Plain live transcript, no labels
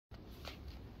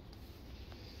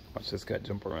Watch this guy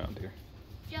jump around here.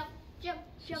 Jump, jump,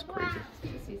 She's jump crazy. around.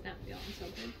 He's not feeling so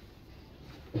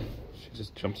good. She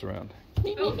just jumps around.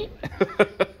 Oh.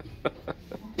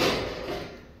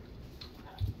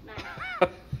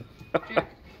 Jack.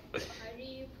 How do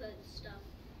you put stuff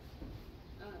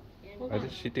in? Why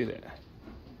did she do that?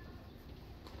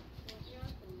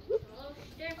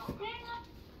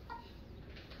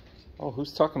 Oh,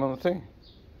 who's talking on the thing?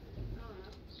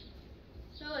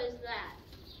 So is that?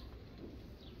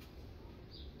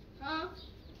 Huh?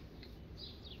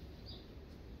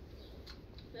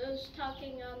 Who's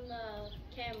talking on the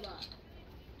camera?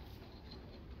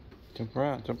 Jump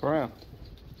around, jump around.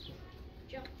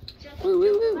 Jump, jump, Woo,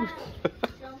 woo, woo.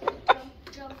 jump, jump,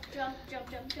 jump, jump, jump,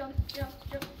 jump, jump, jump,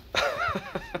 jump.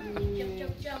 Jump,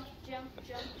 jump, jump, jump,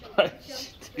 jump, Why jump, did jump,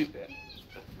 she do that?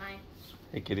 Mine,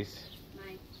 Hey, kitties.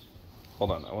 mine.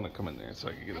 Hold on, I want to come in there so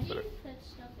I can get How a do you better. put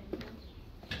stuff in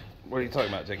here? What are you talking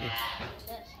about, Jackie?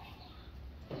 This.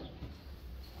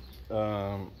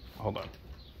 Hold on.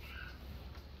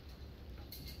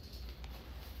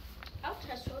 I'll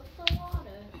test with the water.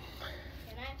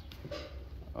 Can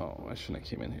I? Oh, I shouldn't have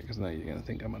came in here because now you're going to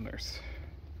think I'm a nurse.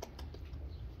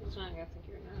 He's not gonna think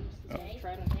you're a nurse. He's Oh. gonna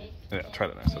try to nurse. Yeah, try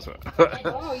the nurse, that's what.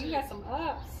 Oh, you got some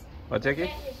ups. What, Jackie?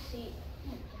 Get your seat.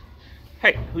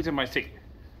 Hey, who's in my seat?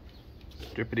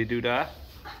 Drippity doo dah.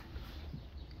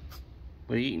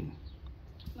 What are you eating?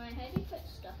 My how do you put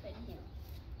stuff in here?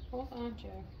 Hold on,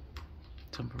 Jack.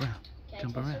 Jump around. Can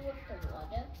Jump I test around. it with the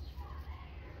water?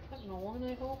 Not no one,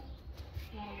 I hope.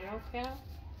 Not a real cat.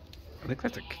 I think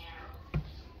that's a.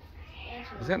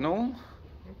 That's Is that Noel?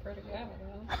 You're pretty good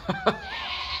at that.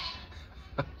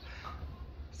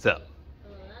 What's up? Oh,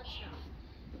 that's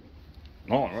not.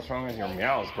 Nolan, what's wrong with your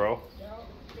meows, bro?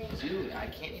 Dude, I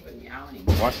can't even meow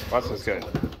anymore. Watch this guy.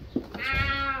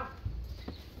 Ow!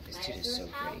 This dude is so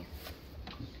pretty.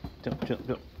 Jump, jump,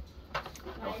 jump.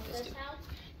 Why is this house?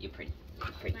 You're pretty. You're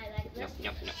pretty. Am I like this? Nope,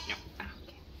 nope, nope, nope. Ah,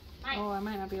 okay. Mine. Oh, I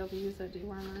might not be able to use that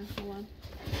dewormer. Hold on.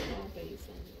 Oh, basin.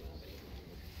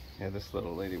 Yeah, this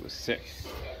little lady was sick.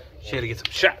 She had to get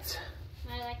some shots.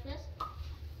 Am I like this?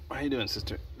 How you doing,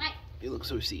 sister? Mike. You look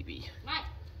so sleepy. Mike.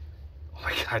 Oh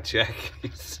my God, Jack.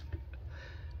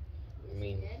 I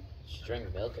mean, she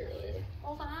drank milk earlier,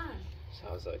 Hold on. so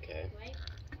I was okay. Wait.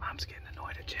 Mom's getting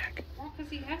annoyed at Jack. Well,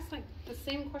 because he asked like the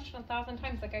same question 1,000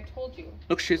 times, like I told you.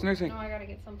 Look, she's nursing. No, I gotta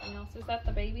get something else. Is that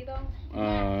the baby though?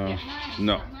 Mine.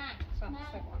 No. Mine. It's not the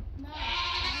second one. Mine.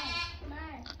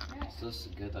 Mine. Mine. So this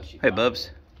is good that she. Hey, Bubs.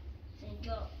 There you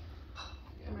go.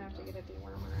 I'm gonna have to get a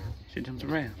dewormer. She jumps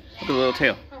around. Look at the little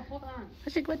tail. Oh, hold on. I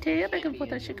shake my tail back and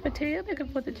forth. I shake my tail back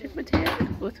and forth. I shake my tail back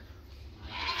and forth.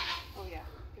 Oh yeah.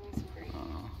 Give me some green.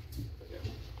 Oh.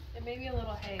 And maybe a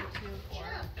little hay too for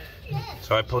it.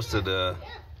 So I posted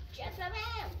Just a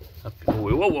man.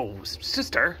 whoa, whoa, whoa,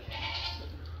 sister.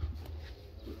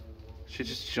 She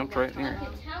just jumped right in here.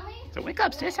 Tell me. So wake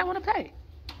up, sis. I want to play.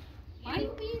 Why are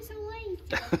you being so lazy?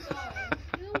 I'm sorry.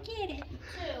 I don't get it.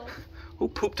 Two. Who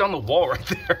pooped on the wall right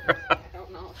there? I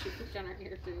don't know. She pooped on her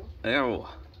ear too. Ew.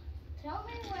 Tell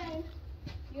me when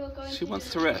you're going She to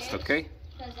wants do to rest, this, okay?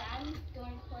 Because I'm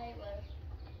going to play with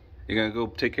You gonna go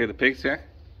take care of the pigs, Jack?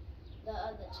 the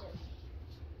other two.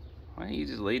 Why don't you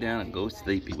just lay down and go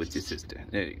sleepy with your sister?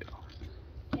 There you go.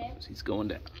 Okay? She's going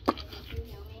down. Did you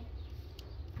hear me?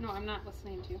 No, I'm not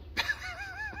listening to you.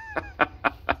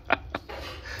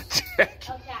 Jack.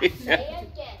 Okay, say it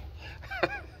again.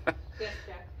 Yes,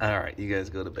 Jack. All right, you guys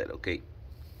go to bed, okay?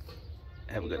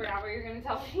 Have a You good night. forgot what you're gonna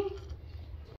tell me.